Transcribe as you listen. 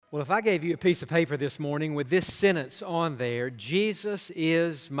Well, if I gave you a piece of paper this morning with this sentence on there, Jesus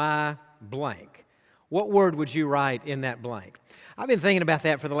is my blank, what word would you write in that blank? I've been thinking about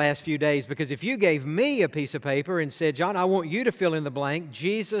that for the last few days because if you gave me a piece of paper and said, John, I want you to fill in the blank,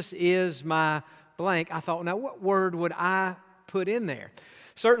 Jesus is my blank, I thought, now what word would I put in there?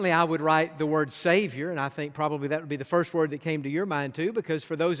 Certainly I would write the word Savior, and I think probably that would be the first word that came to your mind too, because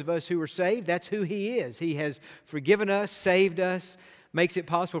for those of us who are saved, that's who He is. He has forgiven us, saved us, makes it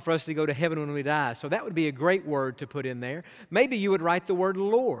possible for us to go to heaven when we die. So that would be a great word to put in there. Maybe you would write the word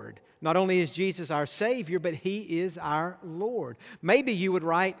Lord. Not only is Jesus our Savior, but He is our Lord. Maybe you would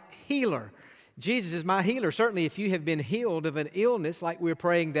write healer. Jesus is my healer. Certainly if you have been healed of an illness like we're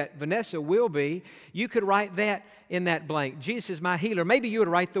praying that Vanessa will be, you could write that in that blank. Jesus is my healer. Maybe you would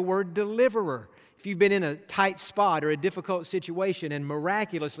write the word deliverer. If you've been in a tight spot or a difficult situation and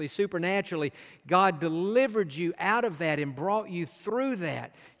miraculously, supernaturally, God delivered you out of that and brought you through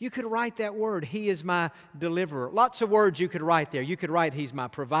that, you could write that word, He is my deliverer. Lots of words you could write there. You could write He's my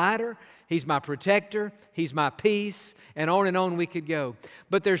provider, He's my protector, He's my peace, and on we could go.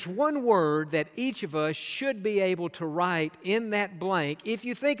 But there's one word that each of us should be able to write in that blank if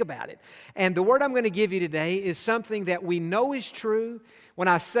you think about it. And the word I'm going to give you today is something that we know is true. When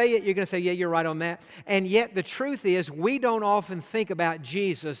I say it, you're going to say, yeah, you're right on that. And yet the truth is we don't often think about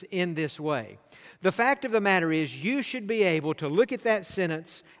Jesus in this way. The fact of the matter is you should be able to look at that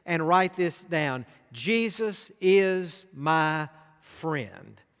sentence and write this down. Jesus is my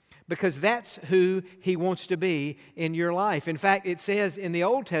friend. Because that's who He wants to be in your life. In fact, it says in the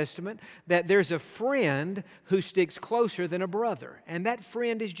Old Testament that there's a friend who sticks closer than a brother, and that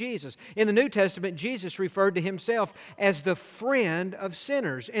friend is Jesus. In the New Testament, Jesus referred to Himself as the friend of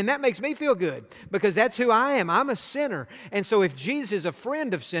sinners, and that makes me feel good because that's who I am. I'm a sinner, and so if Jesus is a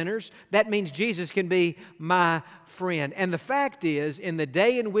friend of sinners, that means Jesus can be my friend. And the fact is, in the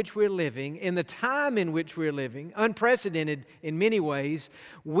day in which we're living, in the time in which we're living, unprecedented in many ways,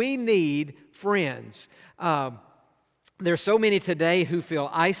 we need friends. There's so many today who feel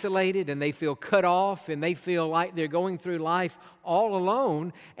isolated and they feel cut off and they feel like they're going through life all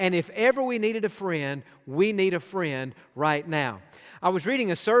alone. And if ever we needed a friend, we need a friend right now. I was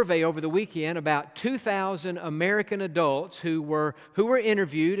reading a survey over the weekend about 2,000 American adults who were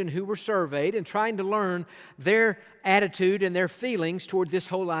interviewed and who were surveyed and trying to learn their attitude and their feelings toward this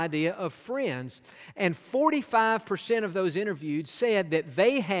whole idea of friends. And 45% of those interviewed said that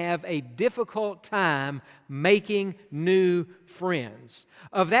they have a difficult time making new friends.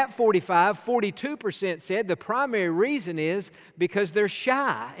 Of that 42% said the primary reason is because they're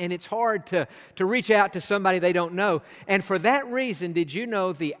shy and it's hard to reach out to somebody they don't know. And for that reason, did you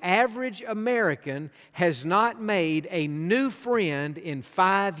know the average American has not made a new friend in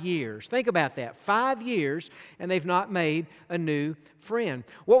 5 years? Think about that. 5 years, and they've not made a new friend.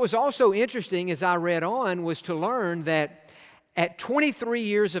 What was also interesting as I read on was to learn that at 23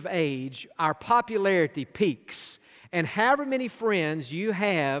 years of age, our popularity peaks. And however many friends you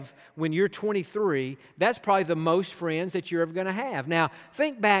have when you're 23, that's probably the most friends that you're ever going to have. Now,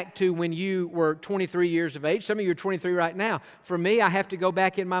 think back to when you were 23 years of age. Some of you are 23 right now. For me, I have to go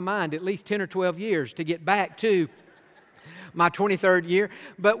back in my mind at least 10 or 12 years to get back to my 23rd year.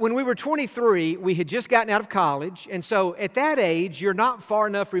 But when we were 23, we had just gotten out of college. And so at that age, you're not far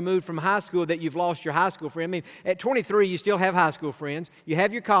enough removed from high school that you've lost your high school friend. I mean, at 23, you still have high school friends. You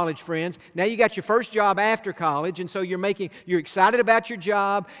have your college friends. Now you got your first job after college. And so you're excited about your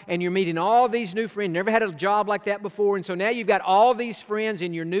job and you're meeting all these new friends. Never had a job like that before. And so now you've got all these friends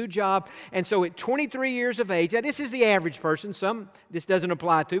in your new job. And so at 23 years of age, now this is the average person. Some this doesn't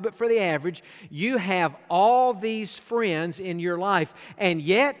apply to, but for the average, you have all these friends in your life. And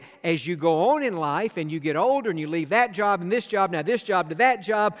yet, as you go on in life and you get older and you leave that job and this job, now this job to that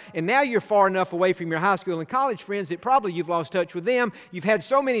job, and now you're far enough away from your high school and college friends that probably you've lost touch with them. You've had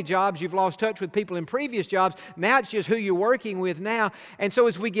so many jobs, you've lost touch with people in previous jobs. Now it's just who you're working with now. And so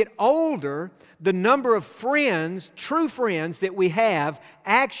as we get older, the number of friends, true friends that we have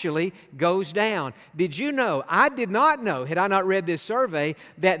actually goes down. Did you know, I did not know, had I not read this survey,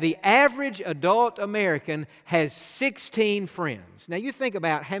 that the average adult American has 16 friends. Now you think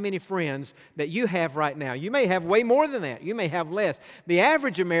about how many friends that you have right now. You may have way more than that. You may have less. The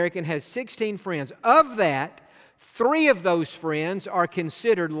average American has 16 friends. Of that, 3 of those friends are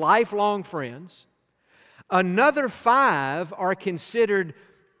considered lifelong friends. Another 5 are considered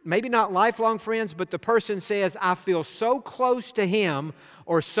maybe not lifelong friends, but the person says, I feel so close to him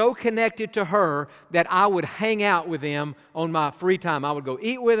or so connected to her that I would hang out with them on my free time. I would go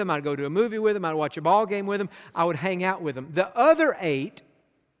eat with them. I'd go to a movie with them. I'd watch a ball game with them. I would hang out with them. The other 8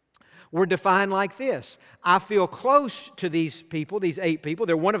 were defined like this. I feel close to these people, these 8 people.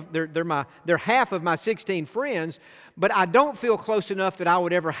 They're half of my 16 friends, but I don't feel close enough that I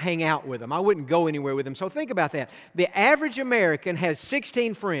would ever hang out with them. I wouldn't go anywhere with them. So think about that. The average American has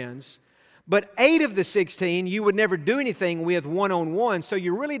 16 friends, but 8 of the 16 you would never do anything with one-on-one, so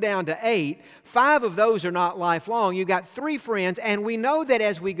you're really down to 8. 5 of those are not lifelong. You got 3 friends, and we know that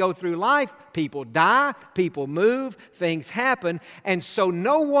as we go through life, people die, people move, things happen, and so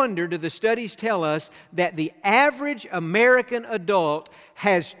no wonder do the studies tell us that the average American adult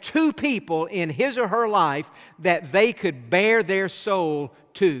has 2 people in his or her life that they could bare their soul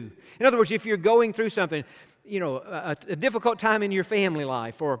to. In other words, if you're going through something, a difficult time in your family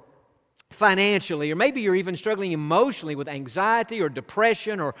life, or financially, or maybe you're even struggling emotionally with anxiety or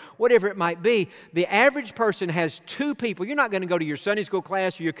depression or whatever it might be, the average person has 2 people. You're not going to go to your Sunday school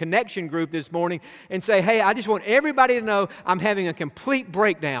class or your connection group this morning and say, hey, I just want everybody to know I'm having a complete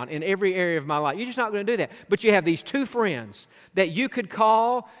breakdown in every area of my life. You're just not going to do that. But you have these 2 friends that you could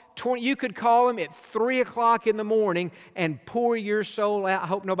call. You could call them at 3 o'clock in the morning and pour your soul out. I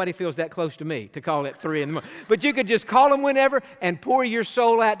hope nobody feels that close to me to call at 3 in the morning. But you could just call them whenever and pour your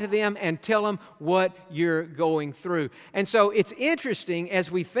soul out to them and tell them what you're going through. And so it's interesting as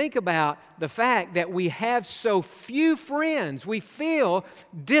we think about the fact that we have so few friends. We feel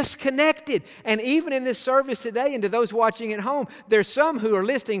disconnected. And even in this service today, and to those watching at home, there's some who are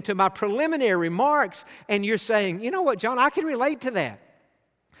listening to my preliminary remarks, and you're saying, you know what, John, I can relate to that.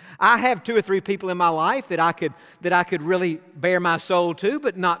 I have 2 or 3 people in my life that I could really bare my soul to,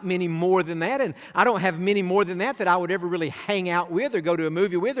 but not many more than that. And I don't have many more than that I would ever really hang out with or go to a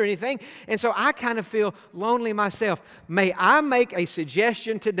movie with or anything. And so I kind of feel lonely myself. May I make a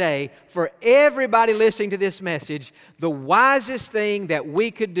suggestion today for everybody listening to this message? The wisest thing that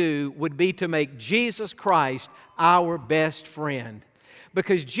we could do would be to make Jesus Christ our best friend.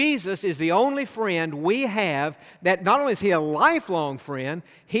 Because Jesus is the only friend we have that not only is He a lifelong friend,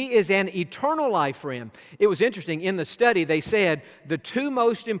 He is an eternal life friend. It was interesting, in the study they said the 2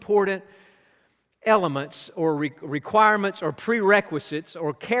 most important elements or requirements or prerequisites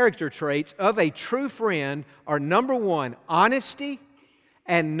or character traits of a true friend are, number 1, honesty,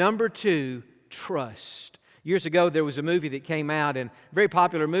 and number 2, trust. Years ago, there was a movie that came out, and a very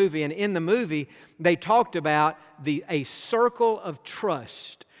popular movie, and in the movie, they talked about a circle of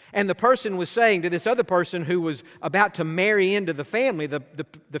trust. And the person was saying to this other person who was about to marry into the family,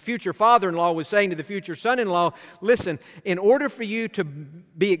 the future father-in-law was saying to the future son-in-law, listen, in order for you to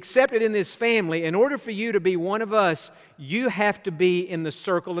be accepted in this family, in order for you to be one of us, you have to be in the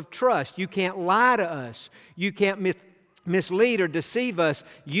circle of trust. You can't lie to us. You can't mislead or deceive us.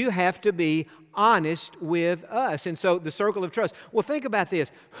 You have to be honest with us. And so the circle of trust. Well, think about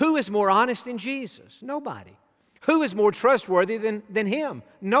this. Who is more honest than Jesus? Nobody. Who is more trustworthy than Him?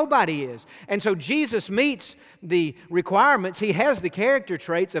 Nobody is. And so Jesus meets the requirements. He has the character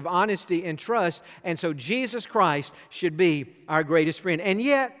traits of honesty and trust. And so Jesus Christ should be our greatest friend. And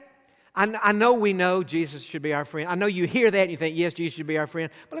yet, I know we know Jesus should be our friend. I know you hear that and you think, yes, Jesus should be our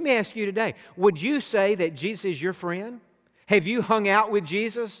friend. But let me ask you today, would you say that Jesus is your friend? Have you hung out with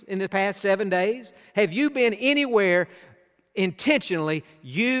Jesus in the past 7 days? Have you been anywhere intentionally,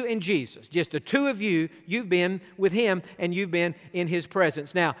 you and Jesus, just the 2 of you, you've been with Him and you've been in His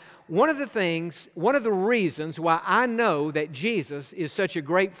presence? Now, one of the reasons why I know that Jesus is such a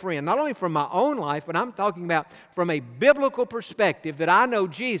great friend, not only from my own life, but I'm talking about from a biblical perspective, that I know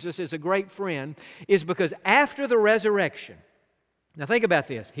Jesus is a great friend, is because after the resurrection, now think about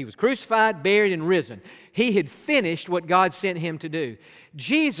this. He was crucified, buried, and risen. He had finished what God sent Him to do.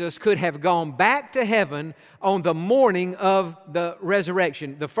 Jesus could have gone back to heaven on the morning of the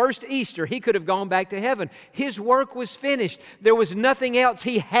resurrection. The first Easter, He could have gone back to heaven. His work was finished. There was nothing else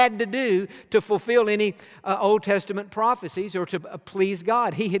He had to do to fulfill any Old Testament prophecies or to please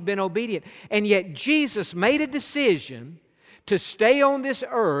God. He had been obedient. And yet Jesus made a decision to stay on this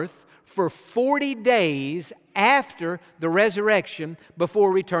earth for 40 days after the resurrection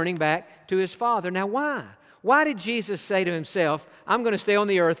before returning back to His Father. Now, why? Why did Jesus say to Himself, I'm going to stay on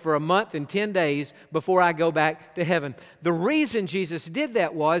the earth for a month and 10 days before I go back to heaven? The reason Jesus did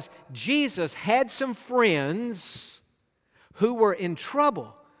that was Jesus had some friends who were in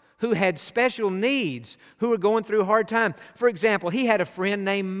trouble, who had special needs, who were going through a hard time. For example, He had a friend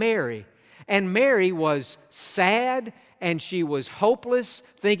named Mary, and Mary was sad and she was hopeless,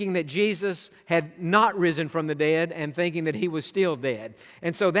 thinking that Jesus had not risen from the dead and thinking that He was still dead.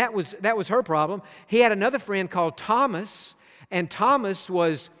 And so that was her problem. He had another friend called Thomas, and Thomas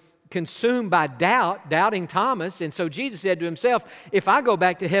was consumed by doubting Thomas. And so Jesus said to himself, if I go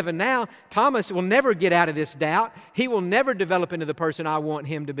back to heaven now, Thomas will never get out of this doubt. He will never develop into the person I want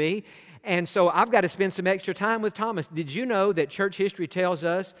him to be. And so I've got to spend some extra time with Thomas. Did you know that church history tells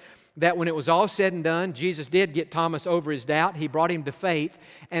us that when it was all said and done, Jesus did get Thomas over his doubt. He brought him to faith.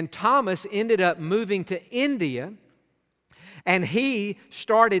 And Thomas ended up moving to India. And he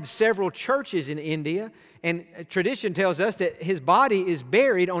started several churches in India. And tradition tells us that his body is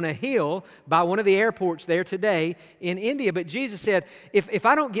buried on a hill by one of the airports there today in India. But Jesus said, if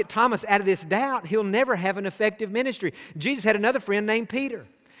I don't get Thomas out of this doubt, he'll never have an effective ministry. Jesus had another friend named Peter.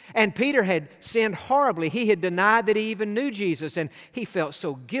 And Peter had sinned horribly. He had denied that he even knew Jesus. And he felt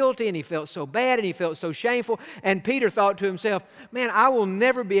so guilty, and he felt so bad, and he felt so shameful. And Peter thought to himself, man, I will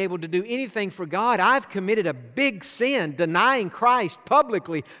never be able to do anything for God. I've committed a big sin, denying Christ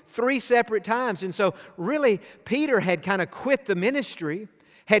publicly 3 separate times. And so really, Peter had kind of quit the ministry,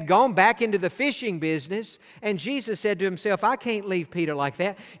 had gone back into the fishing business. And Jesus said to himself, I can't leave Peter like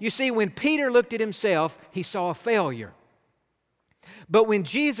that. You see, when Peter looked at himself, he saw a failure. But when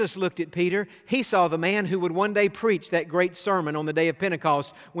Jesus looked at Peter, he saw the man who would one day preach that great sermon on the day of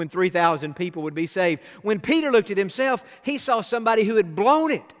Pentecost when 3,000 people would be saved. When Peter looked at himself, he saw somebody who had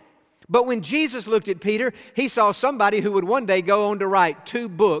blown it. But when Jesus looked at Peter, he saw somebody who would one day go on to write 2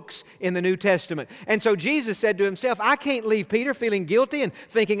 books in the New Testament. And so Jesus said to himself, I can't leave Peter feeling guilty and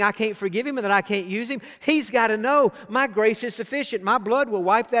thinking I can't forgive him and that I can't use him. He's got to know my grace is sufficient. My blood will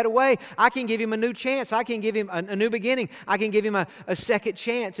wipe that away. I can give him a new chance. I can give him a new beginning. I can give him a second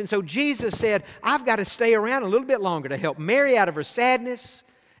chance. And so Jesus said, I've got to stay around a little bit longer to help Mary out of her sadness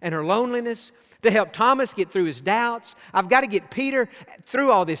and her loneliness, to help Thomas get through his doubts. I've got to get Peter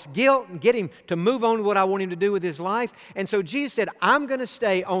through all this guilt and get him to move on to what I want him to do with his life. And so Jesus said, I'm going to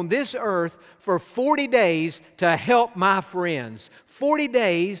stay on this earth for 40 days to help my friends. 40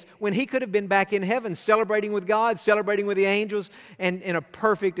 days when he could have been back in heaven celebrating with God, celebrating with the angels, and in a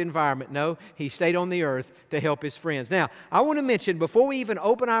perfect environment. No, he stayed on the earth to help his friends. Now, I want to mention, before we even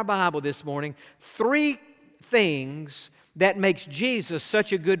open our Bible this morning, 3 things that makes Jesus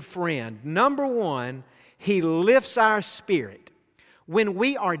such a good friend. Number 1, he lifts our spirit. When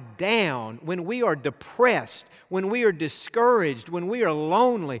we are down, when we are depressed, when we are discouraged, when we are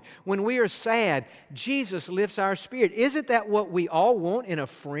lonely, when we are sad, Jesus lifts our spirit. Isn't that what we all want in a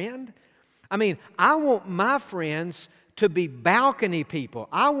friend? I mean, I want my friends to be balcony people.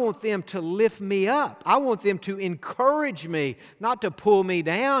 I want them to lift me up. I want them to encourage me, not to pull me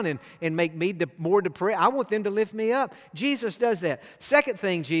down and make me more depressed. I want them to lift me up. Jesus does that. Second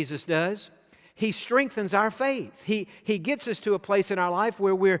thing Jesus does, he strengthens our faith. He gets us to a place in our life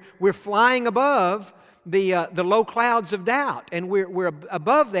where we're flying above the low clouds of doubt, and we're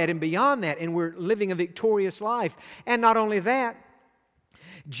above that and beyond that, and we're living a victorious life. And not only that,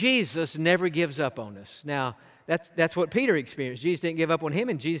 Jesus never gives up on us. Now, that's what Peter experienced. Jesus didn't give up on him,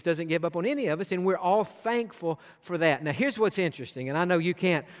 and Jesus doesn't give up on any of us, and we're all thankful for that. Now, here's what's interesting, and I know you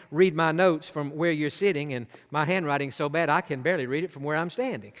can't read my notes from where you're sitting, and my handwriting's so bad I can barely read it from where I'm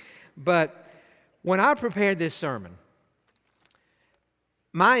standing. But when I prepared this sermon,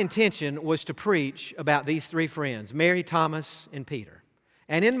 my intention was to preach about these 3 friends, Mary, Thomas, and Peter.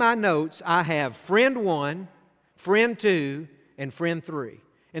 And in my notes, I have friend 1, friend 2, and friend 3.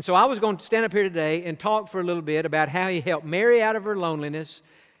 And so I was going to stand up here today and talk for a little bit about how he helped Mary out of her loneliness,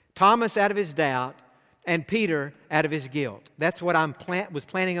 Thomas out of his doubt, and Peter out of his guilt. That's what I was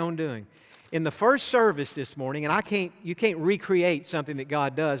planning on doing. In the first service this morning, and you can't recreate something that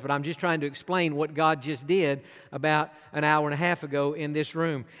God does, but I'm just trying to explain what God just did about an hour and a half ago in this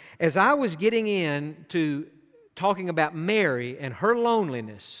room. As I was getting into talking about Mary and her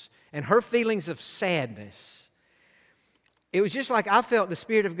loneliness and her feelings of sadness, it was just like I felt the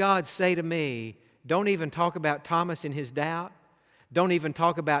Spirit of God say to me, don't even talk about Thomas and his doubt. Don't even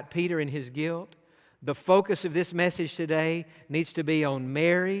talk about Peter and his guilt. The focus of this message today needs to be on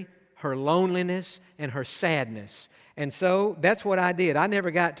Mary, her loneliness, and her sadness. And so that's what I did. I never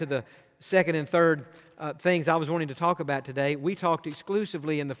got to the second and third things I was wanting to talk about today. We talked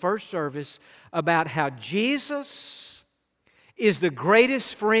exclusively in the first service about how Jesus is the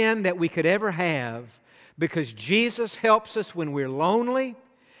greatest friend that we could ever have, because Jesus helps us when we're lonely,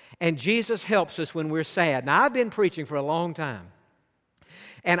 and Jesus helps us when we're sad. Now, I've been preaching for a long time,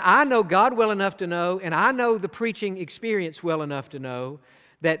 and I know God well enough to know, and I know the preaching experience well enough to know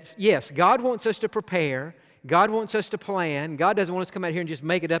that, yes, God wants us to prepare. God wants us to plan. God doesn't want us to come out here and just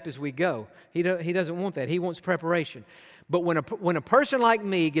make it up as we go. He doesn't want that. He wants preparation. But when a person like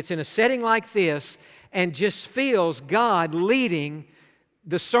me gets in a setting like this and just feels God leading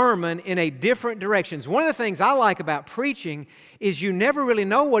the sermon in a different direction. One of the things I like about preaching is you never really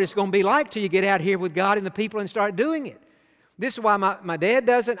know what it's going to be like till you get out here with God and the people and start doing it. This is why my dad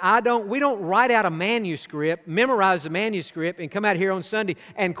doesn't, I don't, we don't write out a manuscript, memorize the manuscript, and come out here on Sunday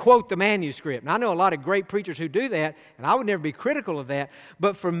and quote the manuscript. And I know a lot of great preachers who do that, and I would never be critical of that.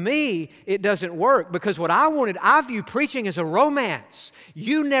 But for me, it doesn't work, because what I view preaching as a romance.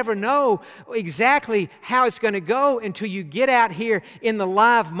 You never know exactly how it's going to go until you get out here in the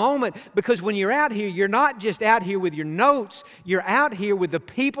live moment, because when you're out here, you're not just out here with your notes, you're out here with the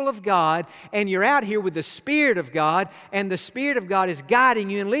people of God, and you're out here with the Spirit of God, and the Spirit of God is guiding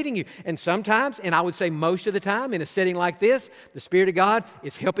you and leading you. And sometimes, and I would say most of the time, in a setting like this, the Spirit of God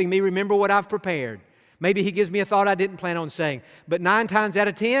is helping me remember what I've prepared. Maybe He gives me a thought I didn't plan on saying. But 9 times out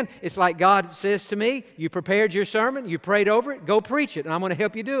of 10, it's like God says to me, you prepared your sermon, you prayed over it, go preach it, and I'm going to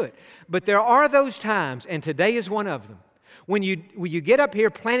help you do it. But there are those times, and today is one of them, when you get up here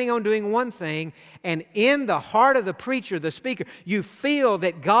planning on doing one thing, and in the heart of the preacher, the speaker, you feel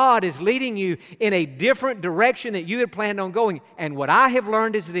that God is leading you in a different direction that you had planned on going. And what I have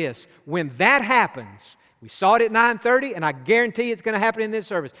learned is this: when that happens, we saw it at 9:30, and I guarantee it's going to happen in this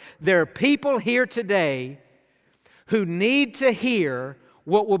service. There are people here today who need to hear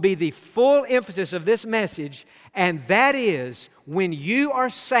what will be the full emphasis of this message, and that is, when you are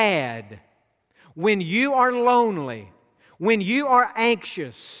sad, when you are lonely, when you are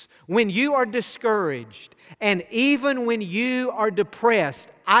anxious, when you are discouraged, and even when you are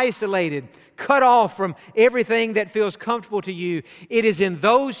depressed, isolated, cut off from everything that feels comfortable to you, it is in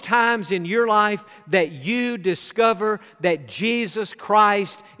those times in your life that you discover that Jesus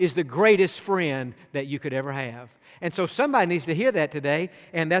Christ is the greatest friend that you could ever have. And so somebody needs to hear that today,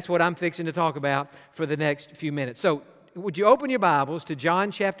 and that's what I'm fixing to talk about for the next few minutes. So would you open your Bibles to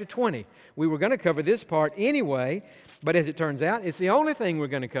John chapter 20? We were going to cover this part anyway, but as it turns out, it's the only thing we're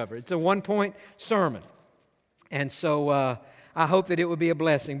going to cover. It's a one-point sermon. And so I hope that it will be a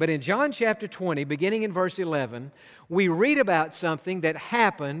blessing. But in John chapter 20, beginning in verse 11, we read about something that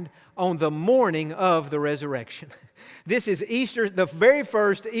happened on the morning of the resurrection. This is Easter, the very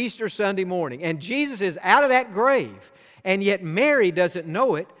first Easter Sunday morning. And Jesus is out of that grave. And yet Mary doesn't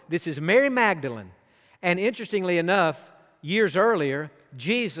know it. This is Mary Magdalene. And interestingly enough, years earlier,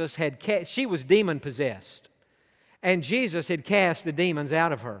 she was demon-possessed. And Jesus had cast the demons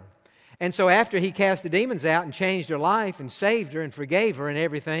out of her. And so after He cast the demons out and changed her life and saved her and forgave her and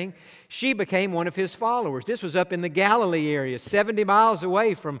everything, she became one of His followers. This was up in the Galilee area, 70 miles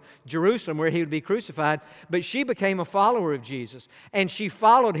away from Jerusalem where He would be crucified. But she became a follower of Jesus. And she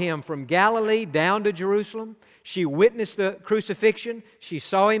followed Him from Galilee down to Jerusalem. She witnessed the crucifixion. She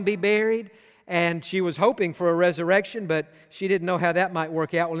saw Him be buried. And she was hoping for a resurrection, but she didn't know how that might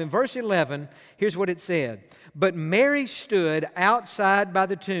work out. Well, in verse 11, here's what it said. But Mary stood outside by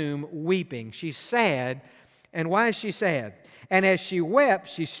the tomb weeping. She's sad. And why is she sad? And as she wept,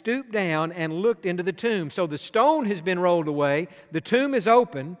 she stooped down and looked into the tomb. So the stone has been rolled away. The tomb is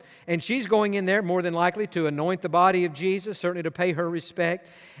open. And she's going in there more than likely to anoint the body of Jesus, certainly to pay her respect.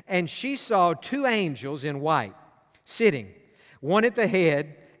 And she saw 2 angels in white sitting, one at the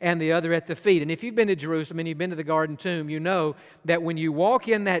head and the other at the feet. And if you've been to Jerusalem and you've been to the Garden Tomb, you know that when you walk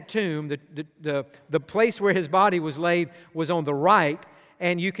in that tomb, the place where His body was laid was on the right,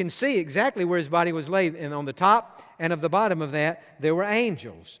 and you can see exactly where His body was laid. And on the top and of the bottom of that, there were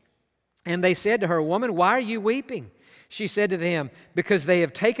angels. And they said to her, "Woman, why are you weeping?" She said to them, "Because they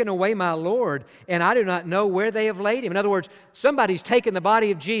have taken away my Lord, and I do not know where they have laid Him." In other words, somebody's taken the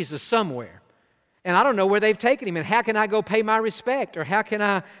body of Jesus somewhere. And I don't know where they've taken Him, and how can I go pay my respect, or how can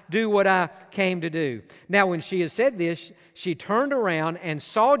I do what I came to do? Now, when she had said this, she turned around and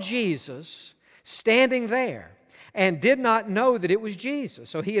saw Jesus standing there, and did not know that it was Jesus.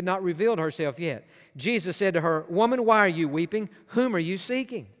 So He had not revealed herself yet. Jesus said to her, "Woman, why are you weeping? Whom are you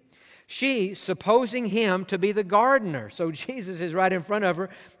seeking?" She, supposing Him to be the gardener, so Jesus is right in front of her,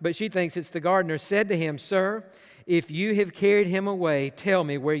 but she thinks it's the gardener, said to Him, "Sir, if you have carried Him away, tell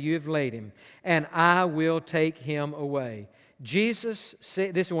me where you have laid Him, and I will take Him away." Jesus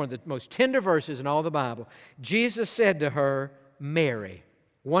said, this is one of the most tender verses in all the Bible. Jesus said to her, "Mary."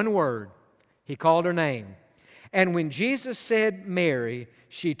 One word. He called her name. And when Jesus said Mary,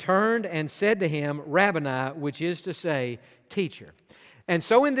 she turned and said to Him, "Rabboni," which is to say, teacher. And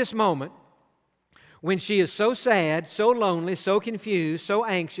so in this moment, when she is so sad, so lonely, so confused, so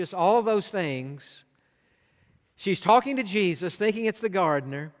anxious, all those things, she's talking to Jesus, thinking it's the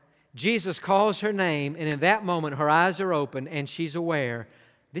gardener. Jesus calls her name, and in that moment, her eyes are open, and she's aware,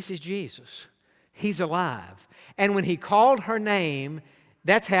 this is Jesus. He's alive. And when He called her name,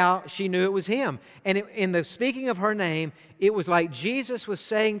 That's how she knew it was him. And in the speaking of her name, it was like Jesus was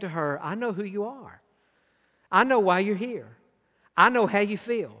saying to her, I know who you are. I know why you're here. I know how you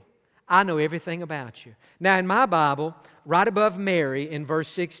feel. I know everything about you. Now, in my Bible, right above Mary in verse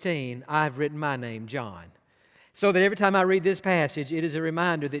 16, I've written my name, John. So that every time I read this passage, it is a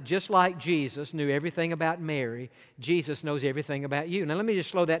reminder that just like Jesus knew everything about Mary, Jesus knows everything about you. Now, let me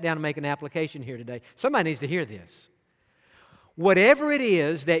just slow that down and make an application here today. Somebody needs to hear this. Whatever it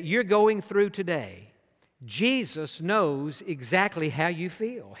is that you're going through today, Jesus knows exactly how you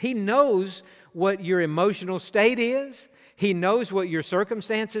feel. He knows what your emotional state is. He knows what your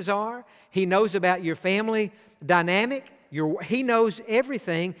circumstances are. He knows about your family dynamic. He knows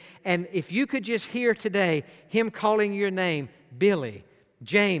everything. And if you could just hear today Him calling your name, Billy,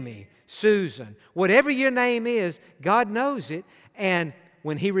 Jamie, Susan, whatever your name is, God knows it. And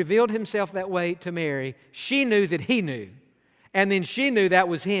when He revealed Himself that way to Mary, she knew that He knew. And then she knew that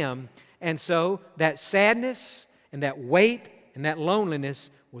was Him. And so that sadness and that weight and that loneliness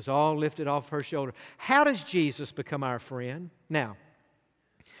was all lifted off her shoulder. How does Jesus become our friend? Now,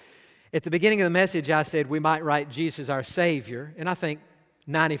 at the beginning of the message, I said we might write Jesus our Savior. And I think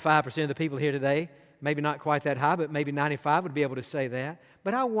 95% of the people here today, maybe not quite that high, but maybe 95 would be able to say that.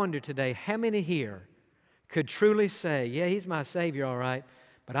 But I wonder today, how many here could truly say, yeah, He's my Savior, all right,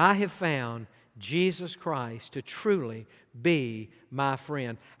 but I have found Jesus Christ to truly be my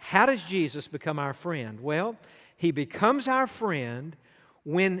friend. How does Jesus become our friend? Well, He becomes our friend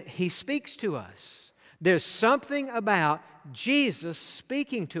when He speaks to us. There's something about Jesus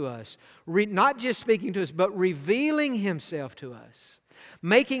speaking to us, not just speaking to us, but revealing Himself to us,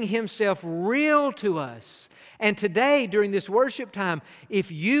 making Himself real to us. And today, during this worship time,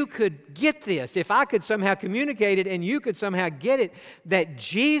 if you could get this, if I could somehow communicate it and you could somehow get it, that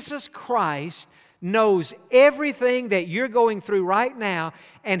Jesus Christ knows everything that you're going through right now,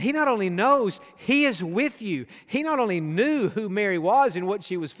 and He not only knows, He is with you. He not only knew who Mary was and what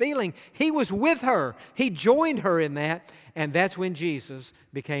she was feeling, He was with her. He joined her in that, and that's when Jesus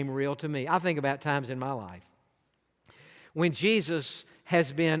became real to me. I think about times in my life when Jesus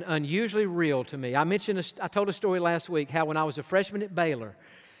has been unusually real to me. I told a story last week how when I was a freshman at Baylor,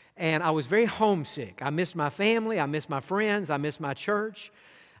 and I was very homesick. I missed my family, I missed my friends, I missed my church.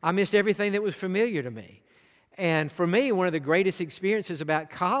 I missed everything that was familiar to me. And for me, one of the greatest experiences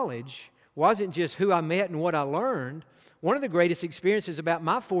about college wasn't just who I met and what I learned. One of the greatest experiences about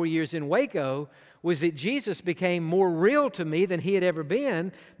my 4 years in Waco was that Jesus became more real to me than He had ever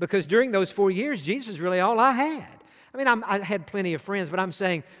been, because during those 4 years, Jesus was really all I had. I mean, I had plenty of friends, but I'm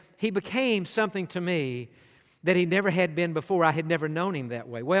saying He became something to me that He never had been before. I had never known Him that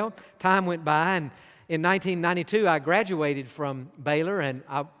way. Well, time went by, and in 1992, I graduated from Baylor, and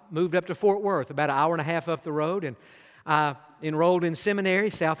I moved up to Fort Worth, about an hour and a half up the road, and I enrolled in seminary,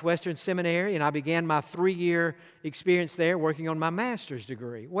 Southwestern Seminary, and I began my 3-year experience there working on my master's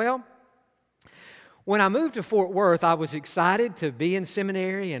degree. Well, when I moved to Fort Worth, I was excited to be in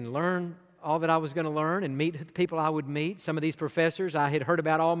seminary and learn all that I was going to learn and meet the people I would meet. Some of these professors I had heard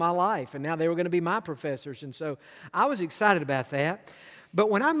about all my life, and now they were going to be my professors, and so I was excited about that. But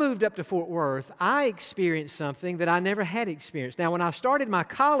when I moved up to Fort Worth, I experienced something that I never had experienced. Now, when I started my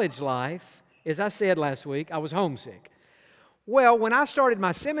college life, as I said last week, I was homesick. Well, when I started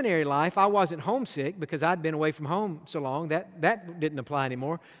my seminary life, I wasn't homesick because I'd been away from home so long. That didn't apply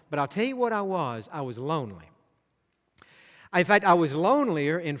anymore. But I'll tell you what I was lonely. In fact, I was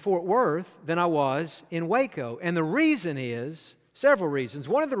lonelier in Fort Worth than I was in Waco. And the reason is, several reasons.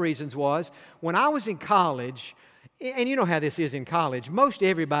 One of the reasons was, when I was in college, and you know how this is in college, most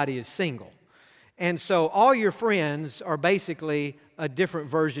everybody is single. And so all your friends are basically a different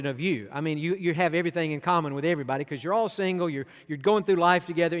version of you. I mean, you have everything in common with everybody because you're all single, you're going through life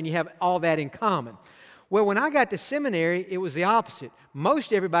together, and you have all that in common. Well, when I got to seminary, it was the opposite.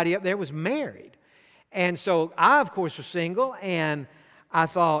 Most everybody up there was married. And so I, of course, was single, and I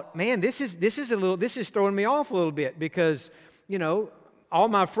thought, man, this is throwing me off a little bit because, you know, all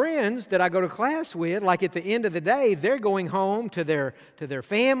my friends that I go to class with, like at the end of the day, they're going home to their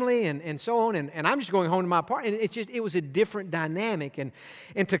family and so on, and I'm just going home to my apartment. And it was a different dynamic.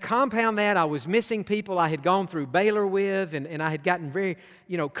 And to compound that, I was missing people I had gone through Baylor with, and I had gotten very,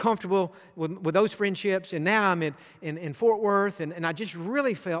 comfortable with those friendships. And now I'm in Fort Worth, and I just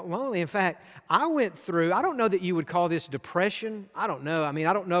really felt lonely. In fact, I went through, I don't know that you would call this depression. I don't know. I mean,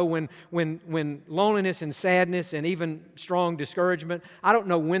 I don't know when loneliness and sadness and even strong discouragement, I don't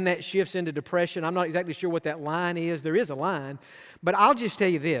know when that shifts into depression. I'm not exactly sure what that line is. There is a line. But I'll just tell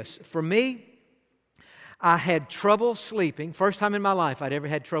you this. For me, I had trouble sleeping. First time in my life I'd ever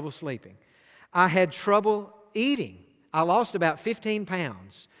had trouble sleeping. I had trouble eating. I lost about 15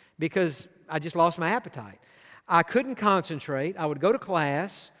 pounds because I just lost my appetite. I couldn't concentrate. I would go to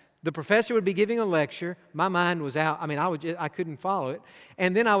class. The professor would be giving a lecture. My mind was out. I couldn't follow it.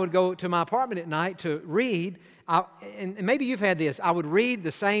 And then I would go to my apartment at night to read. And maybe you've had this. I would read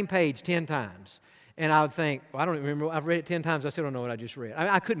the same page 10 times. And I would think, well, I don't remember. I've read it 10 times. I still don't know what I just read.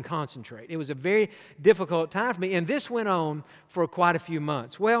 I couldn't concentrate. It was a very difficult time for me. And this went on for quite a few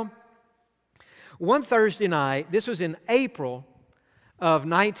months. Well, one Thursday night, this was in April of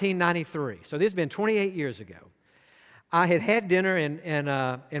 1993. So this has been 28 years ago. I had dinner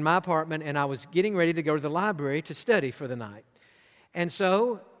in my apartment, and I was getting ready to go to the library to study for the night. And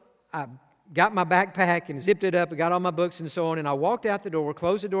so I got my backpack and zipped it up and got all my books and so on, and I walked out the door,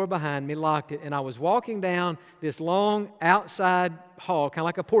 closed the door behind me, locked it, and I was walking down this long outside hall, kind of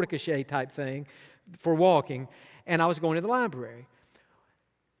like a porte-cochere type thing for walking, and I was going to the library.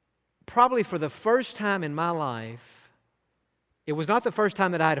 Probably for the first time in my life, it was not the first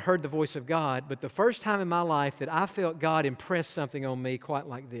time that I had heard the voice of God, but the first time in my life that I felt God impress something on me quite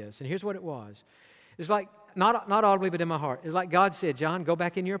like this. And here's what it was. It's like, not audibly, but in my heart. It's like God said, John, go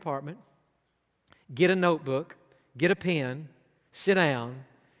back in your apartment, get a notebook, get a pen, sit down,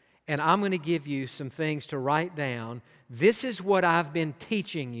 and I'm going to give you some things to write down. This is what I've been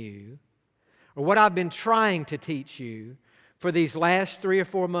teaching you, or what I've been trying to teach you for these last 3 or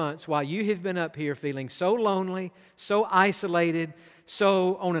 4 months while you have been up here feeling so lonely, so isolated,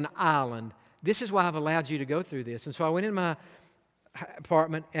 so on an island. This is why I've allowed you to go through this. And so I went in my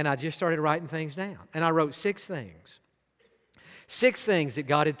apartment and I just started writing things down. And I wrote 6 things. 6 things that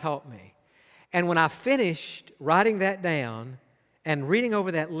God had taught me. And when I finished writing that down and reading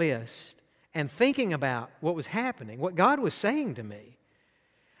over that list and thinking about what was happening, what God was saying to me,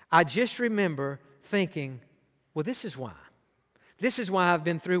 I just remember thinking, well, this is why. This is why I've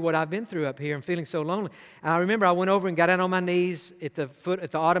been through what I've been through up here and feeling so lonely. And I remember I went over and got down on my knees at the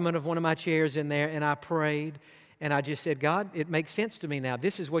ottoman of one of my chairs in there, and I prayed. And I just said, God, it makes sense to me now.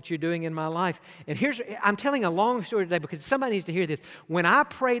 This is what you're doing in my life. And I'm telling a long story today because somebody needs to hear this. When I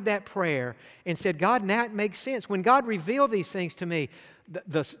prayed that prayer and said, God, now it makes sense. When God revealed these things to me,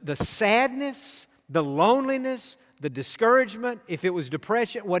 the sadness, the loneliness, the discouragement, if it was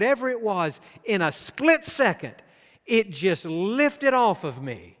depression, whatever it was, in a split second, it just lifted off of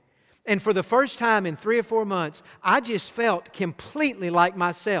me. And for the first time in 3 or 4 months, I just felt completely like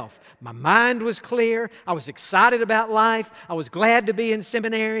myself. My mind was clear. I was excited about life. I was glad to be in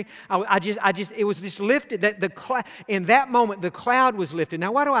seminary. It was just lifted. In that moment, the cloud was lifted.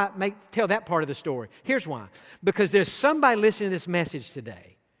 Now, why do I tell that part of the story? Here's why. Because there's somebody listening to this message today,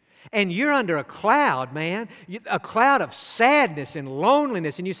 and you're under a cloud, man, a cloud of sadness and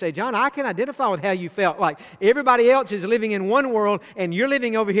loneliness. And you say, John, I can identify with how you felt. Like everybody else is living in one world, and you're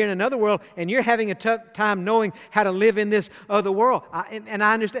living over here in another world, and you're having a tough time knowing how to live in this other world. And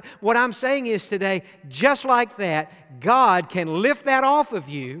I understand. What I'm saying is today, just like that, God can lift that off of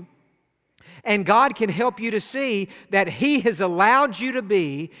you. And God can help you to see that He has allowed you to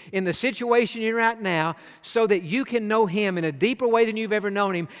be in the situation you're at now so that you can know Him in a deeper way than you've ever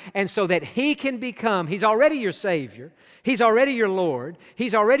known Him, and so that He can become, He's already your Savior, He's already your Lord,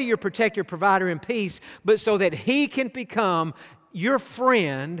 He's already your protector, provider, and peace, but so that He can become your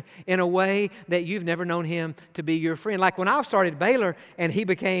friend in a way that you've never known Him to be your friend. Like when I started Baylor and He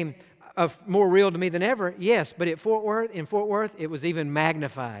became more real to me than ever, yes, but in Fort Worth, it was even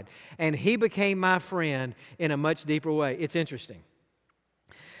magnified. And He became my friend in a much deeper way. It's interesting.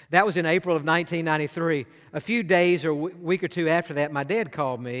 That was in April of 1993. A few days or a week or two after that, my dad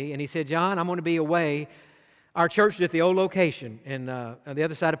called me and he said, John, I'm going to be away. Our church was at the old location on the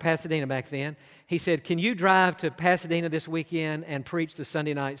other side of Pasadena back then. He said, can you drive to Pasadena this weekend and preach the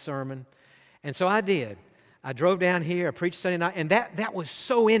Sunday night sermon? And so I did. I drove down here, I preached Sunday night, and that was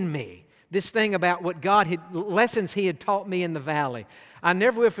so in me. This thing about what lessons He had taught me in the valley. I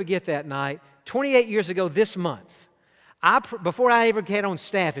never will forget that night. 28 years ago this month, before I ever got on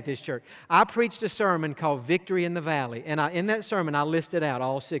staff at this church, I preached a sermon called Victory in the Valley. And in that sermon, I listed out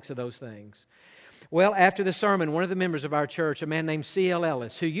all 6 of those things. Well, after the sermon, one of the members of our church, a man named C.L.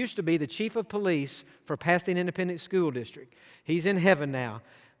 Ellis, who used to be the chief of police for Pasadena Independent School District, he's in heaven now.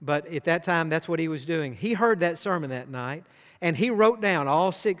 But at that time, that's what he was doing. He heard that sermon that night, and he wrote down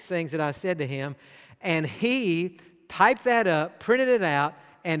all 6 things that I said to him, and he typed that up, printed it out,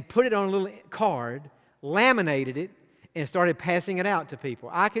 and put it on a little card, laminated it, and started passing it out to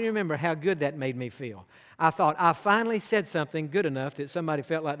people. I can remember how good that made me feel. I thought, I finally said something good enough that somebody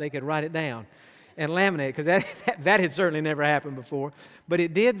felt like they could write it down and laminate it, because that had certainly never happened before, but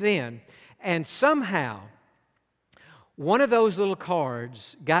it did then. And somehow, One of those little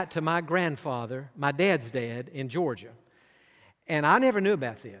cards got to my grandfather, my dad's dad, in Georgia. And I never knew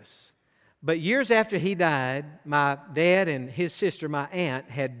about this. But years after he died, my dad and his sister, my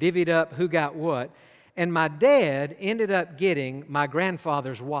aunt, had divvied up who got what. And my dad ended up getting my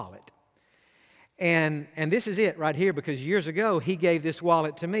grandfather's wallet. And this is it right here, because years ago, he gave this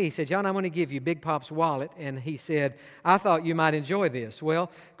wallet to me. He said, John, I'm going to give you Big Pop's wallet. And he said, I thought you might enjoy this. Well,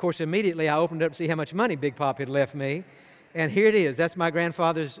 of course, immediately I opened it up to see how much money Big Pop had left me. And here it is. That's my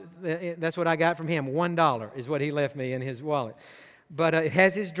grandfather's, that's what I got from him. $1 is what he left me in his wallet. But it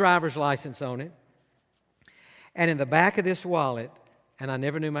has his driver's license on it. And in the back of this wallet, and I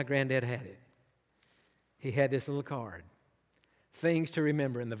never knew my granddad had it, he had this little card, things to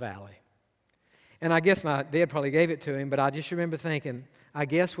remember in the valley. And I guess my dad probably gave it to him, but I just remember thinking, I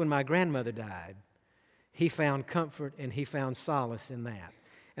guess when my grandmother died, he found comfort and he found solace in that.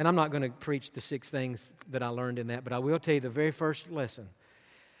 And I'm not going to preach the 6 things that I learned in that, but I will tell you the very first lesson.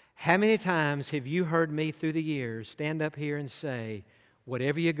 How many times have you heard me through the years stand up here and say,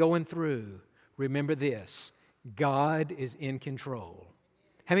 whatever you're going through, remember this, God is in control.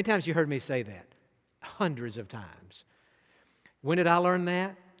 How many times have you heard me say that? Hundreds of times. When did I learn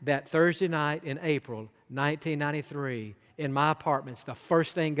that? That Thursday night in April 1993 in my apartment. It's the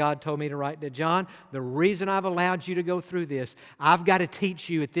first thing God told me to write to John. The reason I've allowed you to go through this, I've got to teach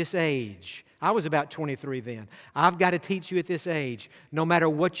you at this age. I was about 23 then. I've got to teach you at this age. No matter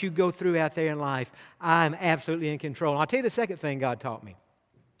what you go through out there in life, I'm absolutely in control. And I'll tell you the second thing God taught me.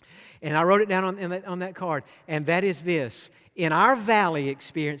 And I wrote it down on that card. And that is this. In our valley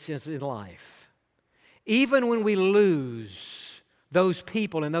experiences in life, even when we lose those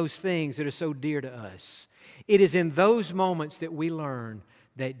people and those things that are so dear to us, it is in those moments that we learn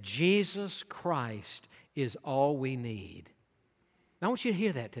that Jesus Christ is all we need. I want you to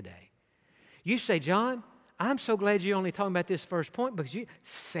hear that today. You say, John, I'm so glad you're only talking about this first point, because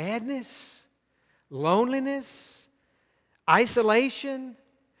sadness, loneliness, isolation,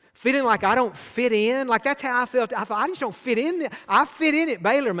 feeling like I don't fit in, like that's how I felt. I thought, I just don't fit in there. I fit in at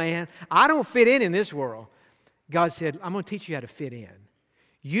Baylor, man. I don't fit in this world. God said, I'm going to teach you how to fit in.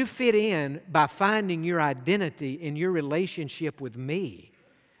 You fit in by finding your identity in your relationship with me,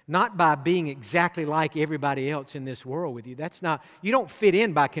 not by being exactly like everybody else in this world with you. You don't fit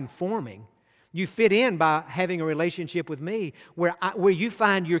in by conforming. You fit in by having a relationship with me where you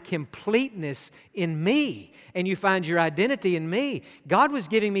find your completeness in me and you find your identity in me. God was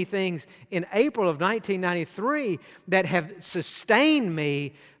giving me things in April of 1993 that have sustained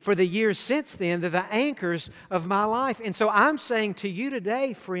me for the years since then. They're the anchors of my life. And so I'm saying to you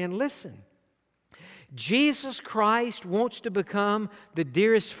today, friend, listen. Jesus Christ wants to become the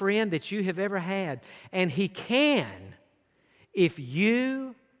dearest friend that you have ever had. And He can if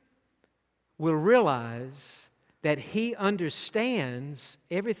you will realize that He understands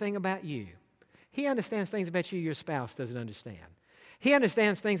everything about you. He understands things about you your spouse doesn't understand. He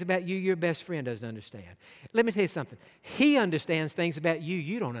understands things about you your best friend doesn't understand. Let me tell you something. He understands things about you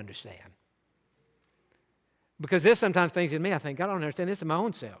you don't understand. Because there's sometimes things in me I think, I don't understand this in my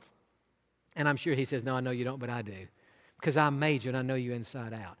own self. And I'm sure He says, no, I know you don't, but I do. Because I made you and I know you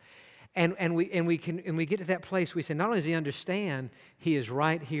inside out. And we get to that place, we say, not only does He understand, He is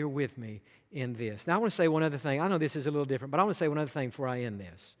right here with me in this. Now, I want to say one other thing. I know this is a little different, but I want to say one other thing before I end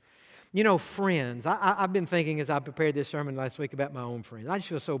this. You know, friends, I've been thinking as I prepared this sermon last week about my own friends. I just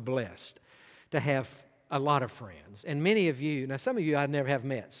feel so blessed to have a lot of friends. And many of you, now some of you I never have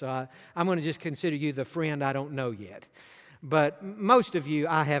met, so I'm going to just consider you the friend I don't know yet. But most of you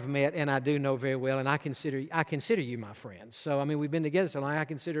I have met and I do know very well, and I consider you my friends. So, I mean, we've been together so long, I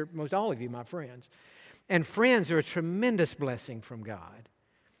consider most all of you my friends. And friends are a tremendous blessing from God.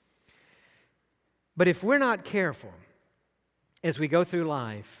 But if we're not careful as we go through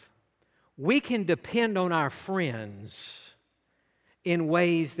life, we can depend on our friends in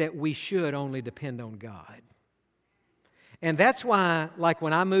ways that we should only depend on God. And that's why, like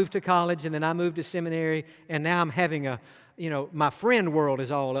when I moved to college and then I moved to seminary, and now I'm having my friend world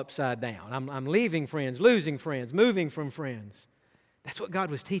is all upside down. I'm leaving friends, losing friends, moving from friends. That's what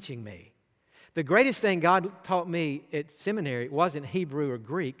God was teaching me. The greatest thing God taught me at seminary wasn't Hebrew or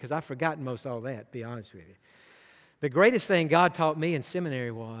Greek, because I've forgotten most all that, to be honest with you. The greatest thing God taught me in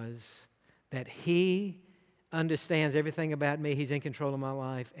seminary was that He understands everything about me. He's in control of my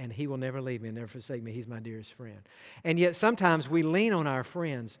life, and He will never leave me and never forsake me. He's my dearest friend. And yet sometimes we lean on our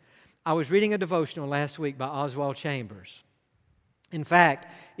friends. I was reading a devotional last week by Oswald Chambers. In fact,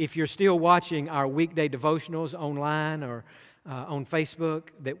 if you're still watching our weekday devotionals online or on Facebook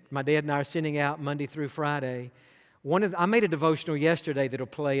that my dad and I are sending out Monday through Friday, I made a devotional yesterday that'll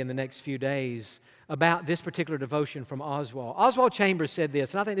play in the next few days about this particular devotion from Oswald. Oswald Chambers said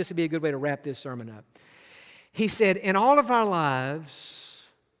this, and I think this would be a good way to wrap this sermon up. He said, in all of our lives,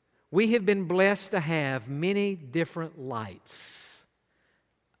 we have been blessed to have many different lights.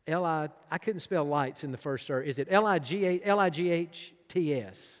 I couldn't spell lights in the first service. Is it Lights? It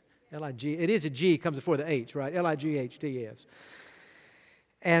is a G, comes before the H, right? Lights.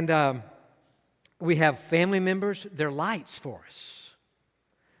 And we have family members, they're lights for us.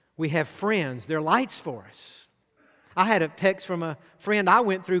 We have friends, they're lights for us. I had a text from a friend I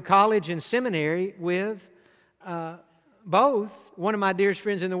went through college and seminary with, both. One of my dearest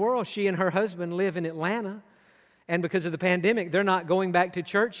friends in the world, she and her husband live in Atlanta. And because of the pandemic, they're not going back to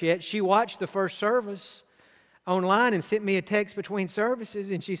church yet. She watched the first service online and sent me a text between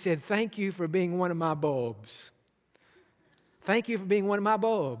services, and she said, thank you for being one of my bulbs. Thank you for being one of my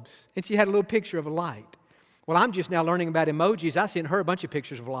bulbs. And she had a little picture of a light. Well, I'm just now learning about emojis. I sent her a bunch of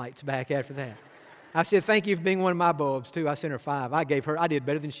pictures of lights back after that. I said, thank you for being one of my bulbs, too. I sent her 5. I did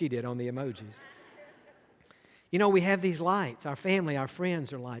better than she did on the emojis. You know, we have these lights. Our family, our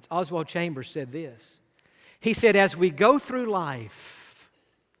friends are lights. Oswald Chambers said this. He said, as we go through life,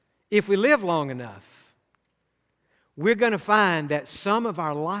 if we live long enough, we're going to find that some of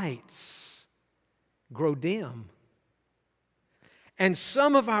our lights grow dim. And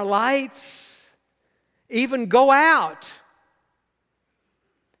some of our lights even go out.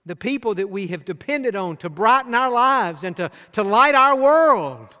 The people that we have depended on to brighten our lives and to light our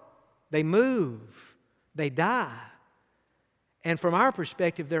world, they move, they die. And from our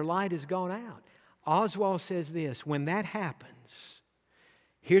perspective, their light has gone out. Oswald says this, when that happens,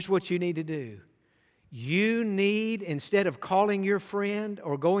 here's what you need to do. You need, instead of calling your friend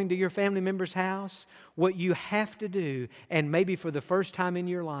or going to your family member's house, what you have to do, and maybe for the first time in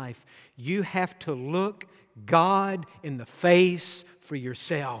your life, you have to look God in the face for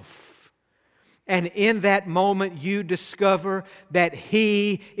yourself. And in that moment, you discover that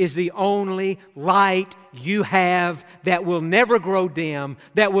He is the only light you have that will never grow dim,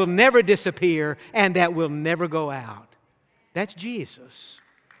 that will never disappear, and that will never go out. That's Jesus.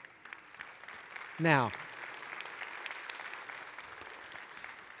 Now,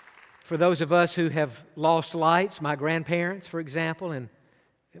 for those of us who have lost lights, my grandparents, for example, and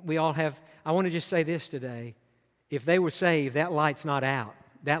we all have, I want to just say this today. If they were saved, that light's not out.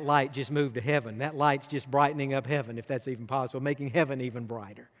 That light just moved to heaven. That light's just brightening up heaven, if that's even possible, making heaven even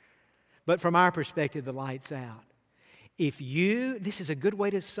brighter. But from our perspective, the light's out. This is a good way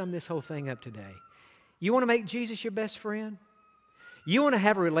to sum this whole thing up today. You want to make Jesus your best friend? You want to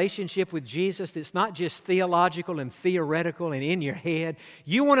have a relationship with Jesus that's not just theological and theoretical and in your head.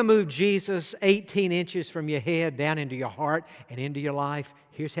 You want to move Jesus 18 inches from your head down into your heart and into your life.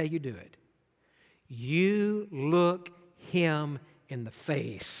 Here's how you do it. You look Him in the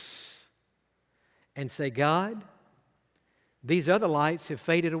face and say, God, these other lights have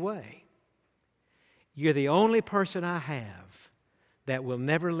faded away. You're the only person I have that will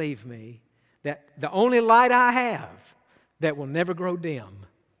never leave me, that the only light I have that will never grow dim.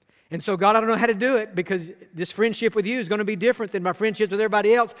 And so, God, I don't know how to do it because this friendship with you is going to be different than my friendships with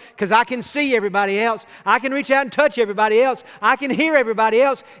everybody else because I can see everybody else. I can reach out and touch everybody else. I can hear everybody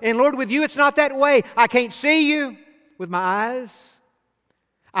else. And Lord, with you, it's not that way. I can't see you with my eyes.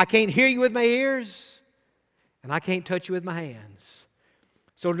 I can't hear you with my ears. And I can't touch you with my hands.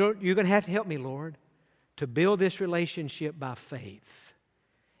 So Lord, you're going to have to help me, Lord, to build this relationship by faith.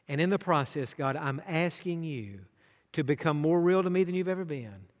 And in the process, God, I'm asking you to become more real to me than you've ever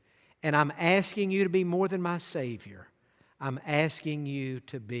been. And I'm asking you to be more than my Savior. I'm asking you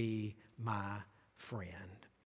to be my friend.